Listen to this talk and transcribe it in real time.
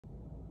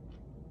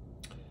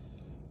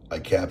I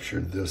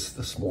captured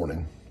this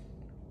morning,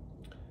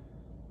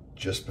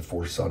 just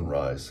before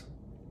sunrise.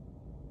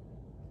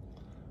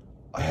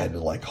 I had to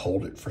like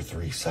hold it for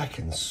 3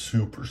 seconds,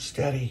 super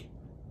steady.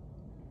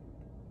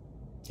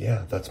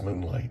 Yeah, that's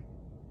moonlight.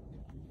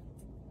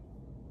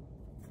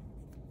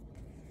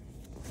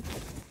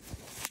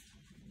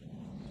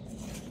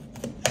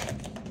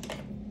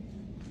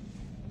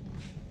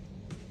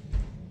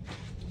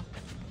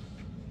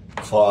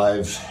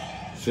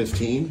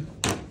 $5:15.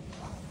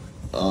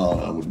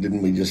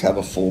 Didn't we just have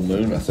a full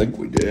moon? I think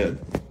we did.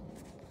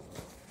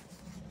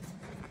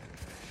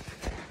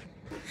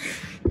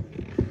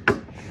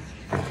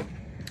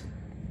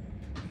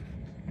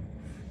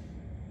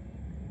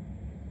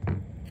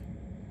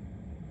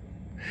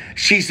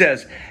 She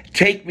says,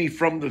 take me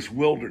from this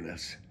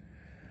wilderness.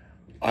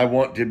 I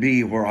want to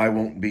be where I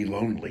won't be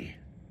lonely.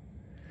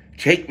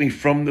 Take me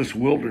from this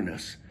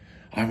wilderness.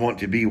 I want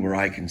to be where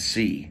I can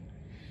see.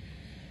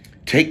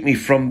 Take me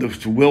from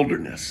this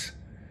wilderness.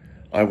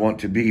 I want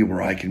to be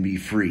where I can be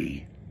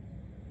free.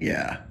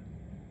 Yeah.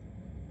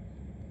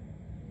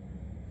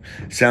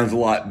 Sounds a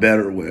lot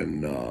better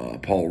when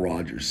Paul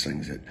Rogers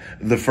sings it.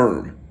 The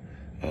Firm.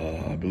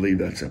 I believe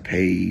that's a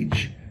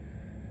Page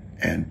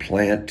and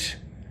Plant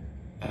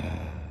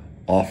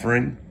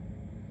offering.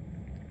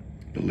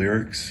 The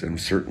lyrics and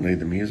certainly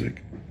the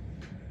music.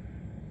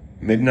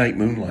 Midnight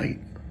Moonlight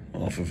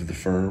off of The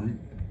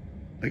Firm.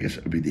 I guess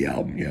it would be the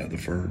album. Yeah, The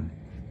Firm.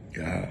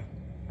 Yeah.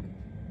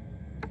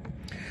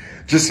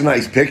 Just a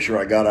nice picture.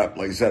 I got up,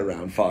 like I said,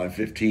 around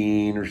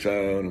 5:15 or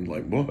so, and I'm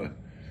like, what?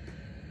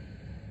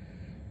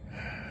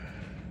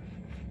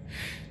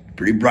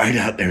 Pretty bright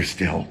out there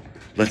still.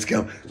 Let's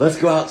go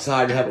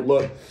outside and have a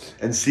look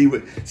and see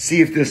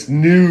if this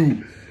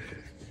new,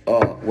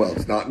 well,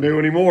 it's not new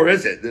anymore,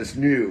 is it? This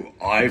new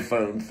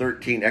iPhone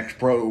 13X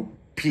Pro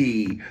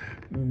P,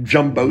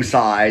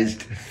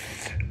 jumbo-sized,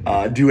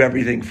 do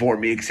everything for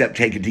me except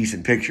take a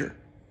decent picture.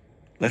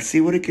 Let's see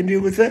what it can do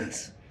with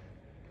this.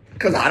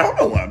 Because I don't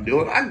know what I'm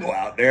doing. I go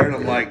out there and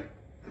I'm like,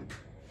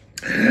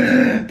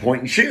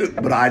 point and shoot.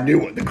 But I knew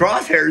what the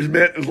crosshairs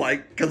meant. It was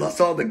like, because I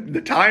saw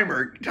the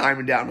timer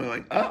timing down. I'm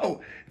like,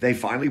 oh, they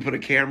finally put a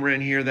camera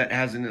in here that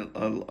has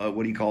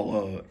what do you call,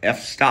 a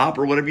f-stop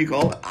or whatever you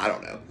call it? I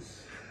don't know.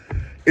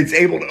 It's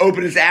able to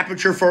open its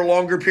aperture for a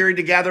longer period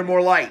to gather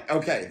more light.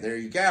 Okay, there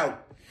you go.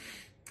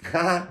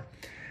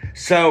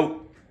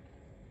 So,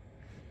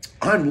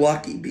 I'm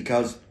lucky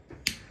because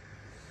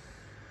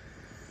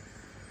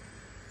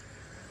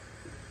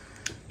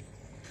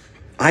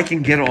I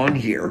can get on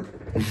here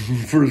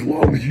for as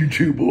long as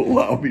YouTube will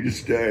allow me to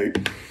stay.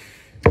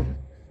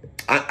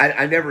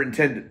 I never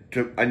intend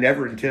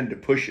to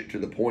push it to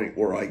the point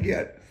where I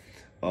get,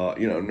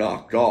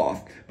 knocked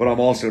off. But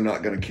I'm also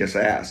not going to kiss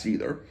ass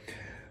either,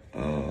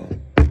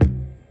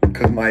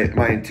 because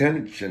my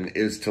intention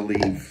is to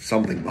leave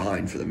something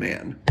behind for the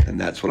man, and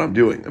that's what I'm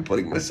doing. I'm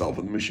putting myself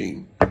in the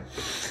machine.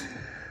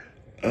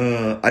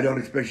 I don't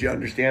expect you to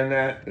understand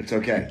that. It's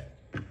okay.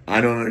 I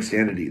don't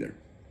understand it either.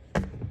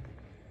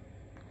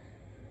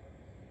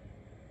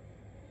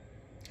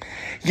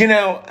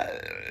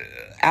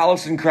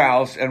 Alison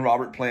Krauss and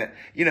Robert Plant,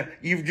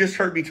 you've just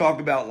heard me talk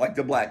about like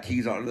the Black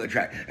Keys on the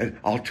track. And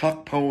I'll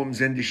tuck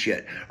poems into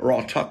shit, or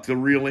I'll tuck the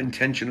real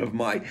intention of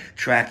my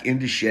track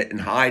into shit and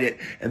hide it.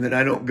 And then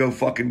I don't go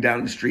fucking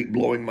down the street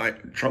blowing my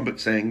trumpet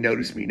saying,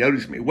 notice me,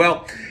 notice me.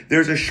 Well,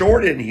 there's a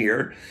short in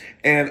here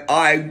and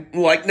I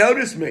like,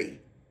 notice me.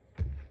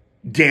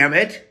 Damn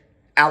it.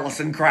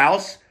 Alison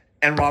Krauss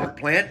and Robert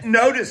Plant,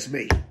 notice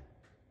me.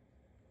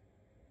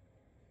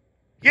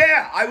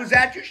 Yeah, I was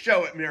at your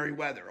show at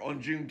Merriweather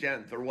on June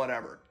 10th or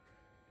whatever.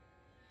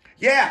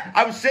 Yeah,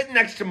 I was sitting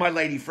next to my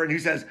lady friend who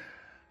says,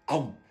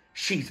 oh,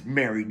 she's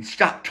married.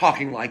 Stop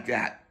talking like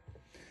that.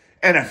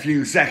 And a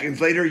few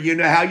seconds later, you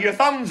know how your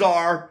thumbs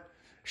are.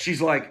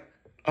 She's like,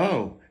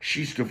 oh,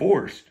 she's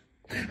divorced.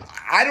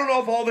 I don't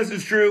know if all this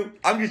is true.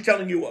 I'm just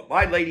telling you what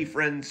my lady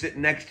friend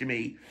sitting next to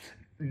me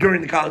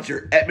during the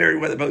concert at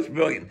Merriweather Post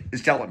Pavilion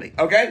is telling me.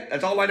 Okay?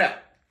 That's all I know.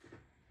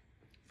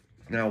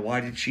 Now,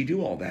 why did she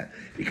do all that?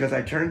 Because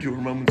I turned to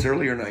her moments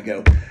earlier and I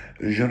go,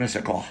 je ne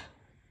sais quoi.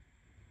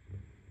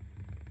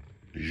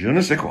 Je ne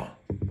sais quoi.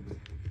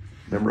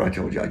 Remember I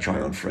told you I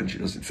try on French, it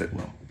doesn't fit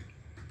well.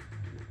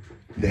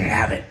 They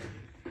have it.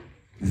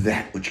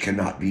 That which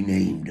cannot be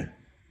named.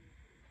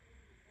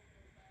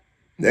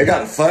 They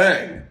got a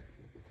thing.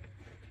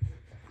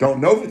 Don't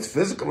know if it's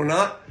physical or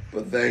not,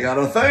 but they got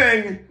a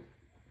thing.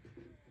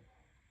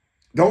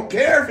 Don't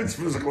care if it's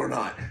physical or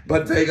not,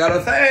 but they got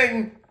a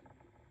thing.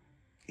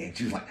 And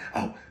she was like,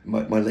 oh,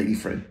 my lady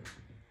friend.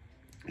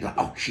 She's like,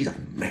 oh, she's a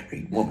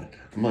married woman.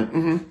 I'm like,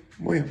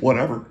 well,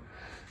 whatever.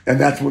 And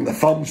that's when the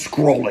thumb's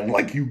scrolling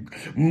like you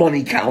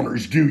money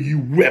counters do, you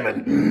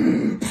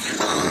women.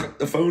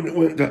 The phone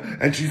went to,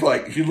 and she's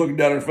looking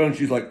down at her phone.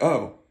 She's like,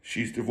 oh,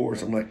 she's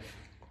divorced. I'm like,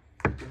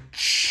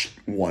 shh,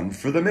 one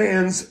for the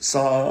man's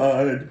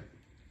side.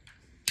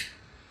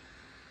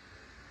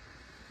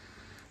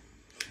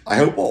 I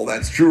hope all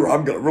that's true or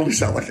I'm going to really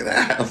sound like an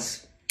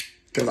ass.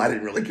 because I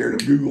didn't really care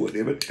to Google any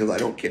of it because I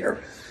don't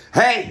care.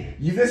 Hey,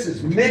 this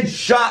is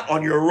mid-shot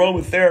on your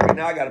aromatherapy.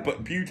 Now I got to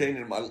put butane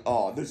in my...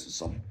 Oh, this is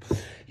some...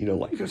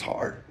 life is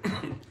hard.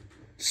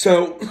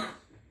 So,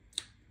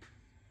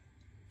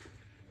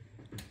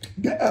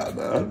 yeah,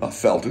 man, I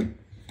felt it.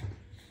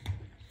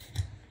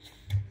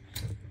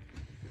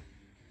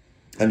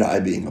 And I,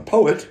 being a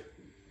poet,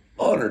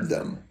 honored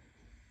them.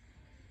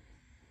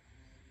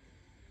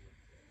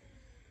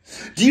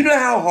 Do you know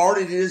how hard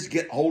it is to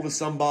get hold of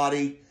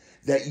somebody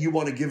that you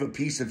want to give a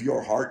piece of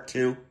your heart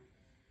to?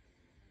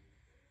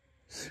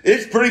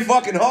 It's pretty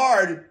fucking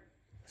hard.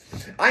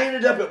 I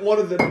ended up at one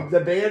of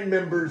the band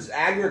members'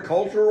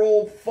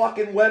 agricultural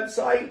fucking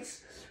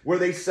websites where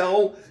they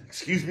sell,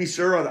 excuse me,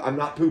 sir, I'm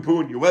not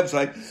poo-pooing your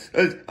website.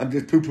 I'm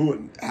just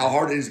poo-pooing how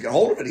hard it is to get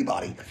hold of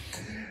anybody.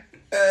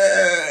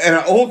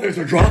 And there's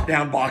a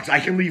drop-down box. I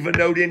can leave a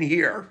note in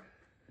here.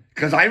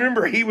 Because I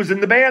remember he was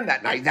in the band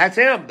that night. That's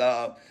him,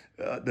 the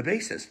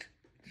bassist.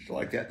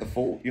 Like that, the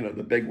full,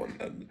 the big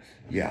one.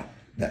 Yeah,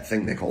 that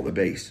thing they call the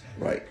bass,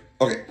 right?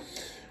 Okay.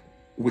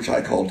 Which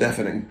I call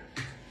deafening.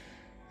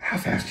 How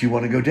fast do you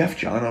want to go deaf,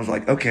 John? I was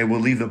like, okay, we'll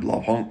leave the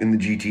blah honk in the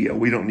GTO.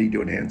 We don't need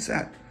to enhance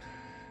that.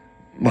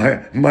 My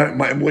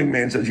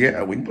wingman says,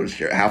 yeah, we can put a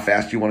share. How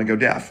fast do you want to go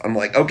deaf? I'm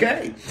like,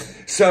 okay.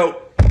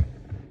 So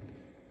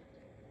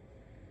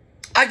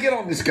I get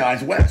on this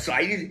guy's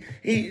website.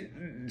 He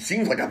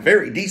seems like a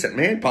very decent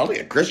man, probably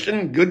a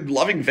Christian, good,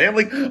 loving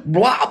family,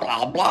 blah,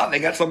 blah, blah. They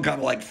got some kind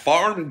of like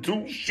farm and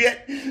tool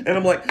shit. And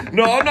I'm like,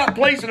 no, I'm not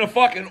placing a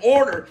fucking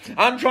order.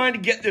 I'm trying to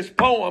get this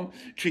poem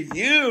to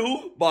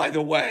you, by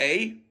the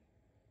way,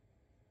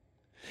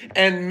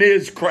 and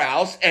Ms.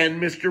 Krause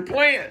and Mr.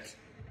 Plant.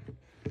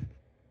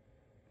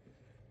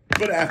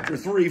 But after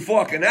 3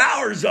 fucking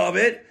hours of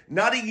it,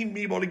 not even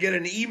able to get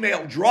an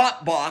email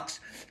drop box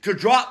to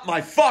drop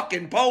my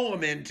fucking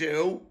poem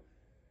into,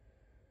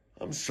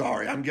 I'm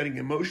sorry, I'm getting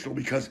emotional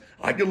because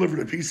I delivered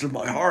a piece of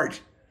my heart.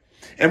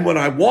 And when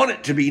I want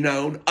it to be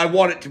known, I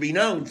want it to be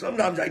known.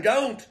 Sometimes I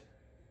don't.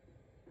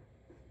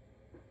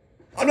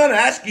 I'm not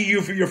asking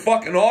you for your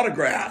fucking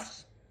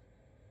autographs.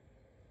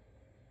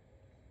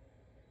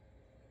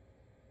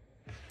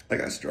 I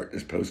gotta start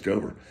this post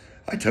over.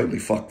 I totally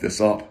fucked this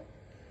up.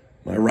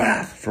 My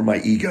wrath for my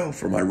ego,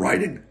 for my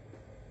writing.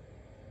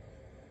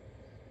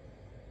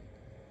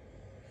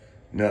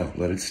 No,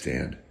 let it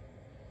stand.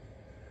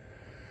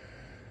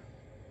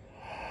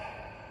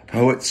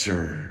 Poets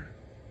are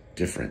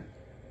different.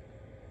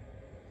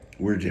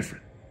 We're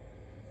different.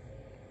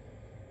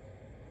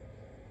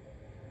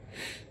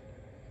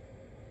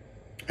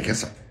 I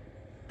guess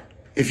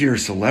if you're a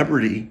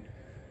celebrity,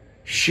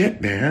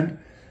 shit, man,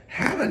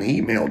 have an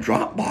email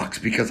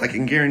Dropbox, because I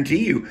can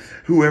guarantee you,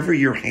 whoever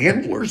your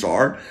handlers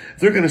are,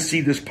 they're going to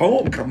see this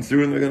poem come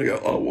through and they're going to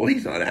go, oh, well,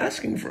 he's not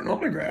asking for an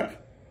autograph.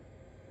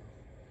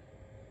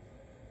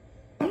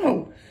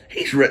 Oh,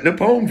 he's written a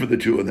poem for the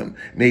two of them.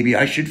 Maybe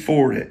I should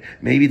forward it.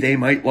 Maybe they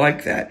might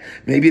like that.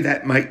 Maybe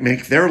that might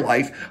make their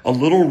life a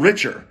little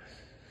richer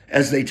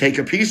as they take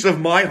a piece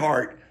of my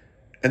heart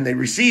and they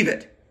receive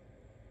it.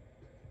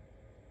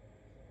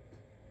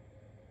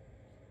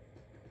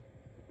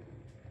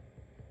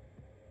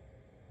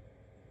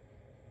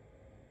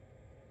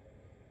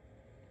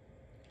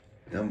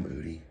 I'm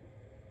moody.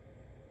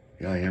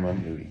 Yeah, I am.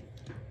 I'm moody.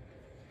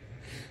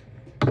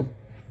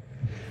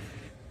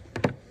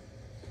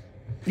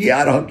 Yeah,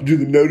 I don't have to do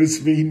the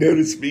notice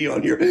me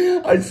on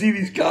here. I see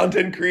these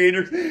content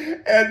creators,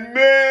 and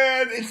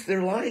man, it's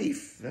their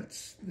life.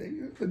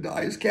 The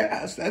die is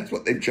cast. That's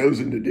what they've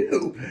chosen to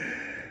do.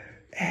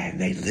 And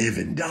they live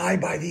and die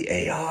by the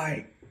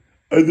AI.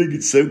 I think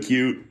it's so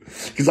cute.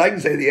 Because I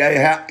can say to the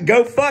AI,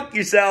 go fuck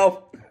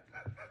yourself.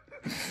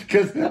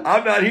 Because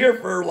I'm not here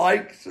for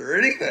likes or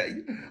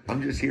anything.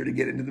 I'm just here to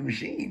get into the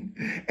machine.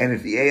 And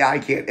if the AI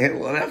can't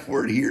handle an F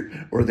word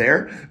here or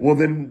there, well,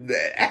 then the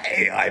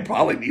AI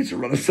probably needs to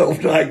run a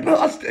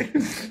self-diagnostic.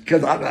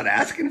 Because I'm not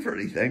asking for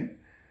anything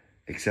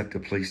except a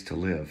place to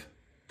live.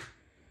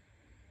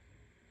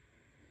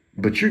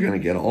 But you're going to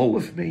get all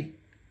of me.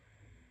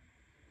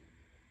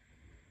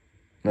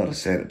 Not a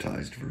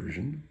sanitized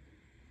version.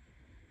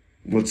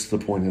 What's the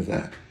point of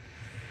that?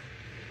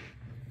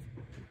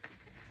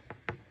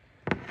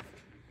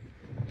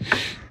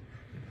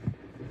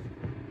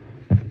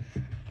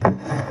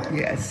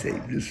 Yeah, I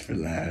saved this for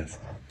last.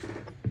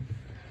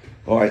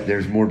 All right,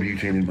 there's more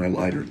butane in my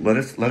lighter. Let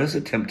us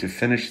attempt to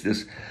finish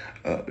this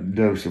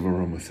dose of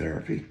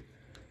aromatherapy.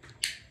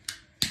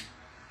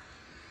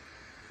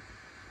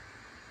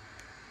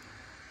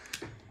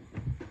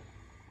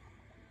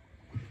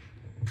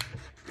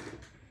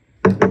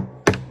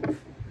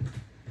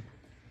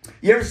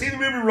 You ever seen the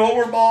movie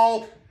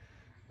Rollerball?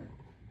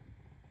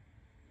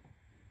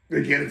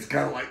 Again, it's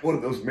kind of like one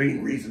of those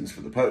main reasons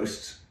for the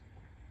posts.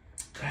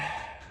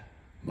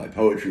 My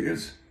poetry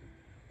is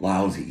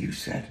lousy, you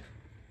said.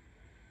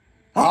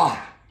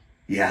 Ah,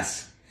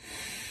 yes.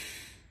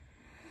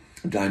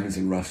 Diamonds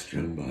and rust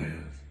shown by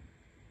us.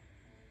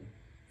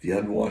 The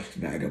unwashed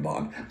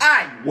vagabond.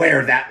 I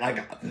wear that like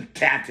a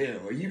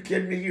tattoo. Are you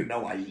kidding me? You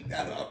know I eat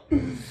that up.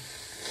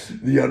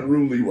 The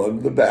unruly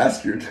one, the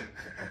bastard.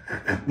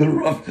 The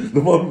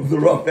one with the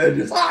rough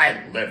edges.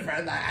 I'd live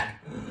for that.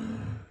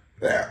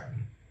 There.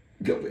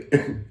 Guilty.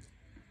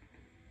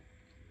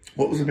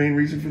 What was the main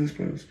reason for this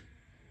post?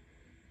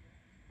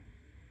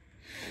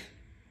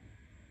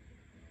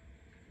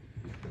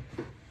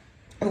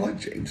 I like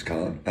James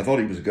Caan. I thought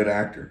he was a good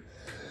actor.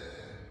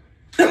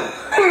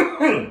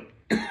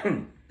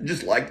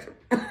 Just liked him.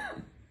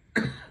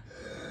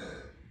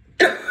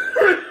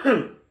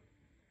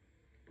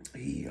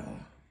 He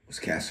was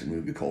cast in a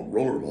movie called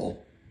Rollerball.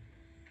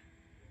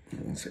 I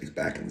want to say he's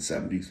back in the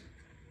 70s.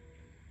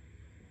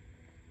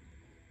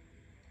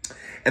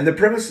 And the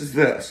premise is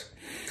this.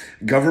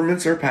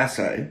 Governments are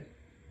passé.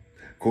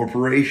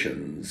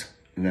 Corporations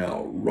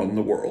now run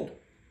the world.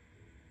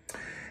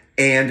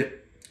 And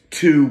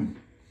to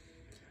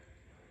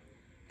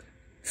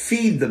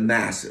feed the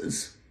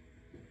masses,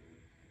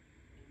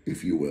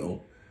 if you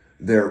will,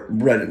 their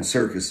bread and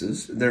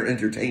circuses, their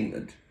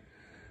entertainment,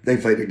 they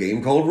played a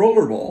game called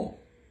Rollerball.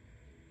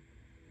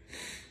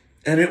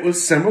 And it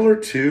was similar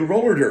to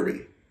roller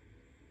derby.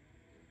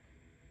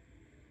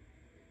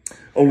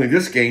 Only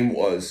this game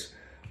was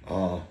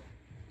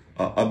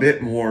a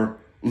bit more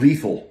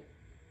lethal.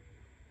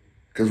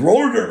 Because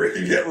roller derby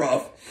can get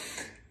rough.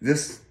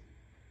 This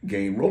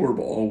game,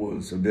 Rollerball,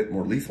 was a bit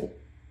more lethal.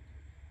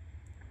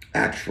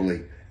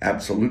 Actually,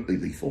 absolutely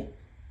lethal.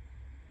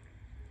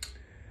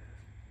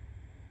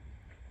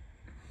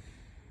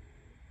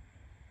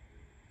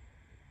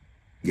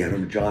 Yeah, I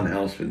remember John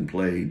Houseman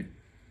played.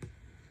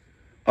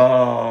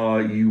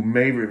 You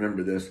may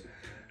remember this.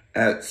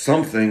 At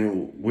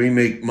something, we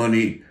make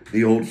money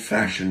the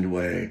old-fashioned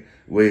way.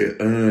 We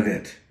earn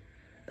it.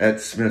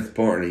 At Smith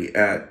Barney,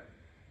 at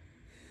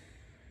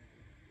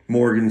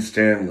Morgan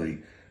Stanley,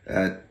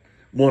 at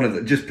one of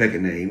the, just pick a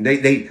name.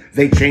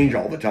 They change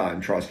all the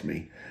time, trust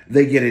me.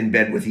 They get in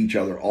bed with each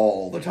other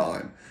all the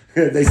time.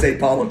 They say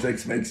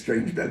politics makes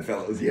strange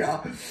bedfellows.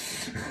 Yeah.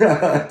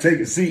 Take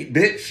a seat,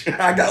 bitch.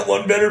 I got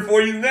one better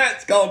for you than that.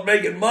 It's called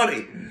making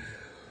money.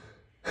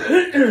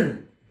 I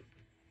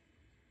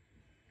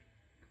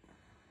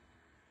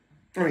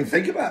mean,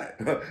 think about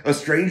it. A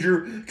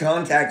stranger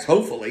contacts,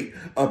 hopefully,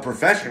 a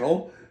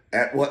professional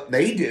at what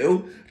they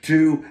do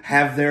to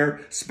have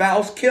their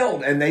spouse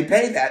killed, and they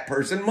pay that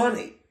person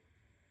money.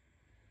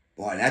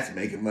 Boy, that's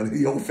making money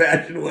the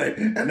old-fashioned way,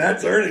 and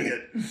that's earning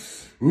it.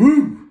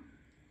 Woo!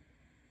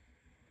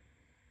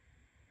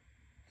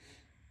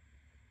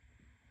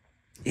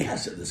 Yeah,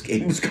 so this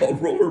game was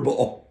called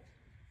Rollerball.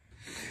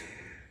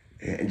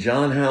 And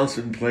John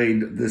Houseman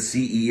played the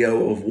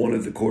CEO of one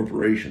of the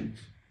corporations.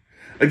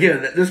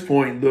 Again, at this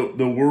point,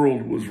 the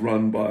world was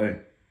run by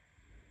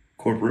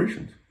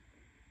corporations.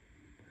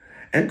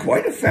 And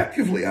quite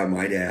effectively, I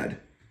might add.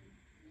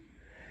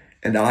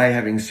 And I,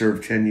 having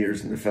served 10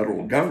 years in the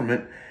federal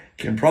government,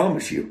 can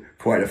promise you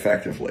quite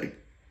effectively.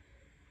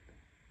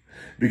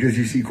 Because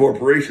you see,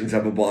 corporations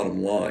have a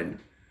bottom line.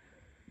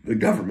 The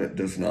government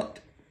does not.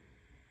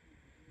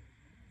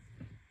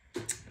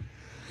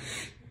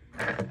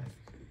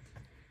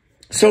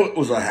 So it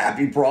was a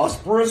happy,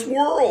 prosperous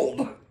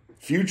world.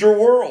 Future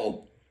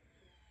world.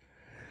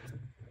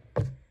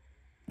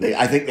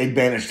 I think they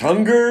banished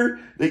hunger.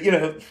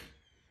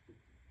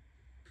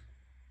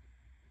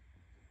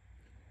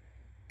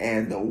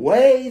 And the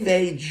way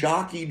they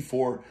jockeyed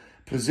for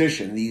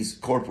position, these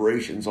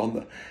corporations on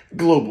the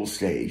global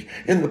stage,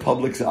 in the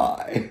public's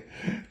eye,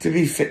 to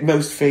be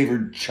most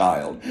favored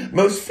child,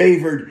 most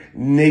favored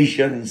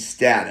nation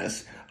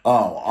status.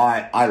 Oh,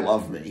 I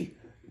love me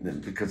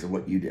because of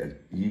what you did.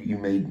 You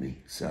made me.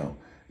 So,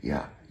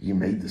 yeah, you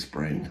made this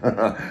brain.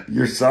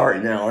 You're sorry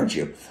now, aren't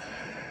you?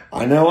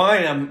 I know I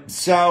am.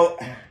 So,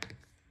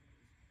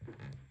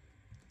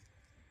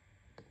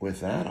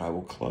 with that, I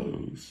will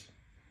close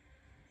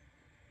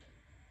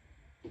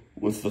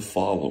with the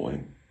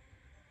following.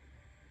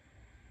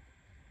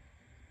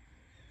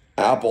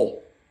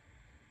 Apple,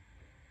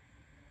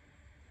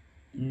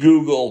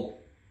 Google,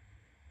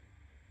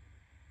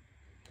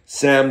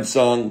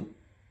 Samsung,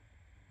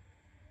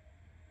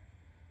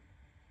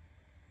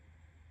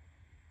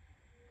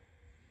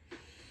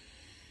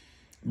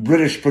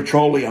 British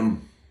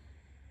Petroleum,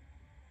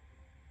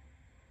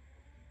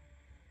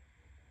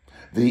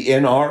 the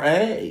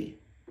NRA,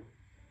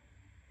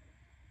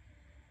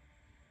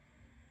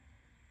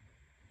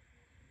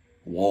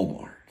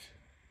 Walmart.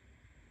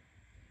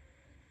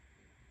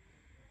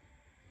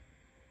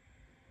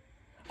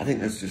 I think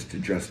that's just a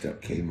dressed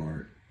up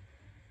Kmart.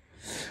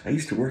 I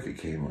used to work at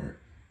Kmart.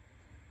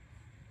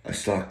 I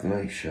stocked the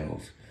night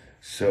shelves.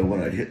 So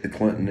when I'd hit the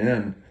Clinton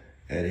Inn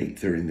at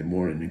 8:30 in the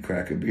morning and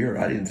crack a beer,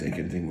 I didn't think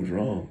anything was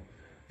wrong.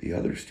 The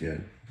others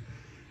did.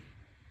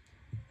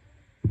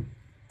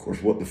 Of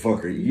course, what the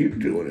fuck are you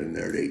doing in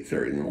there at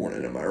 8:30 in the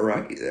morning? Am I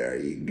right? There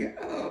you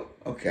go.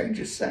 Okay,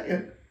 just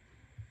saying.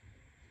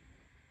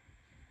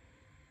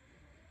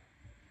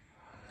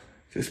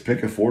 Just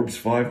pick a Forbes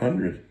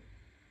 500.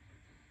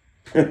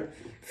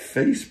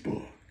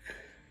 Facebook.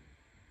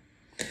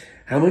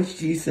 How much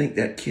do you think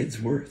that kid's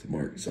worth,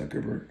 Mark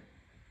Zuckerberg?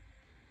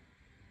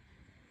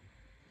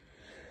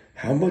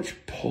 How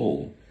much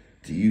pull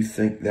do you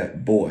think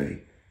that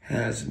boy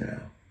has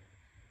now?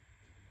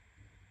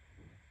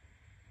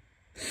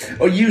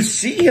 Oh, you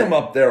see him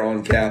up there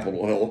on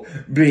Capitol Hill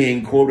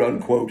being, quote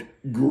unquote,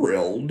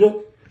 grilled.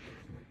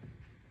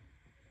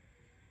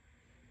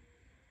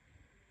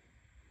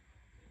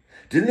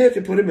 Didn't they have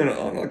to put him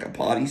on like a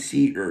potty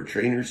seat or a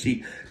trainer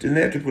seat? Didn't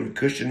they have to put a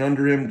cushion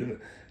under him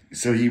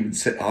so he would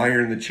sit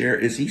higher in the chair?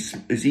 Is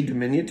he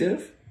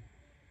diminutive?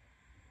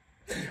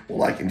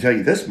 Well, I can tell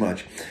you this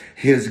much.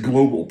 His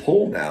global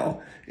pull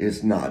now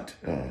is not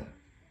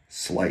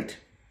slight.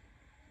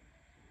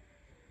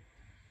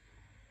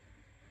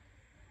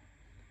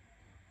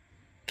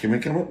 Can we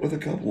come up with a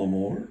couple of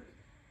more?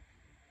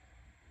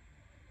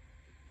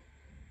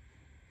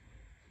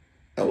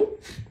 Oh,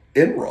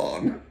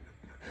 Enron.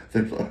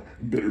 They're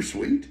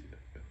bittersweet.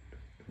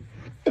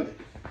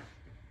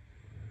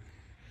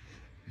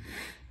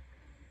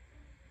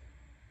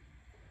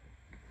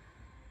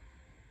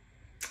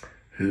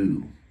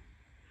 Who?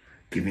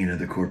 Give me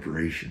another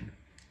corporation.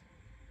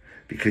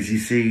 Because you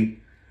see,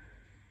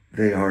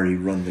 they already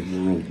run the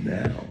world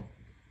now.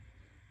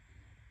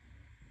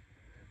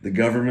 The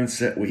governments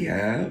that we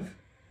have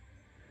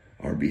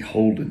are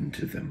beholden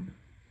to them.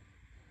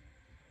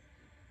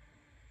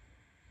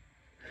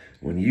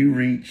 When you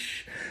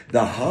reach,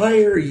 the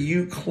higher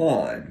you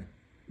climb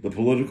the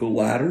political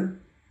ladder,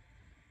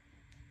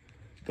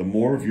 the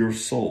more of your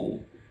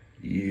soul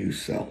you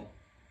sell.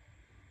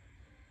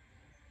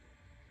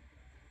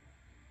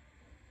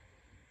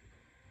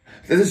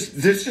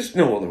 There's just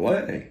no other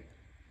way.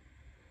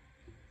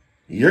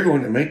 You're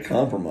going to make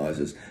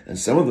compromises, and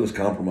some of those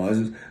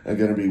compromises are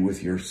going to be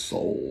with your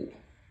soul.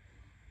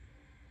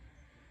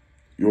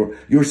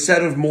 Your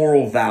set of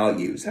moral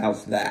values.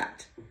 How's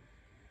that?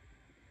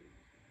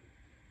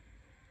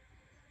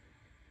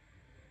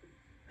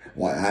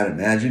 Why, I'd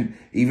imagine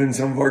even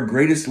some of our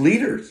greatest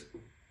leaders.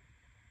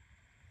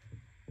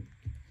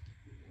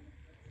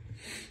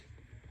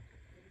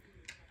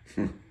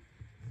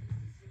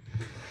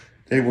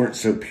 They weren't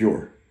so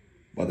pure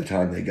by the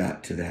time they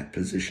got to that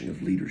position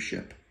of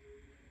leadership.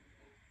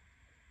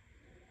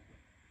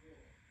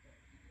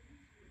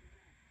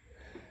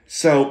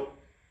 So,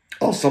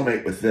 I'll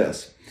summate with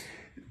this.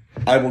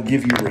 I will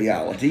give you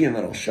reality, and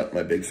then I'll shut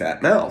my big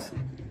fat mouth.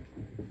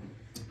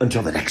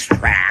 Until the next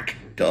track.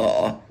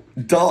 Duh.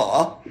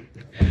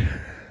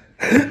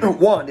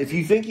 One, if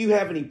you think you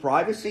have any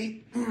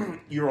privacy,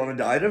 you're on a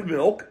diet of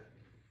milk.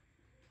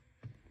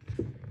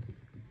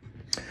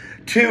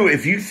 Two,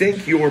 if you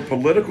think your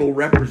political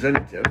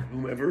representative,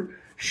 whomever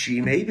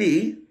she may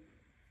be,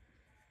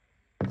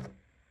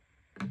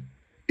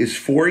 is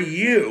for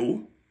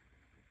you,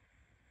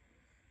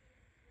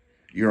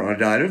 you're on a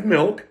diet of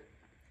milk.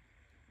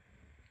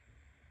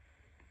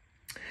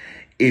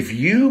 If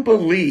you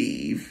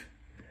believe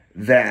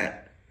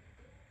that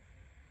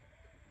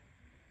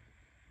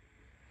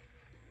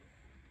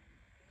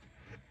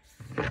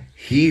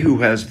he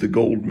who has the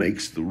gold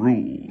makes the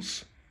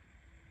rules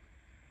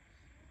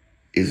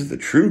is the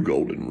true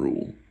golden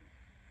rule,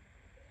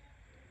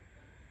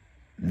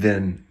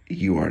 then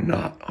you are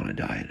not on a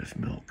diet of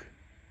milk.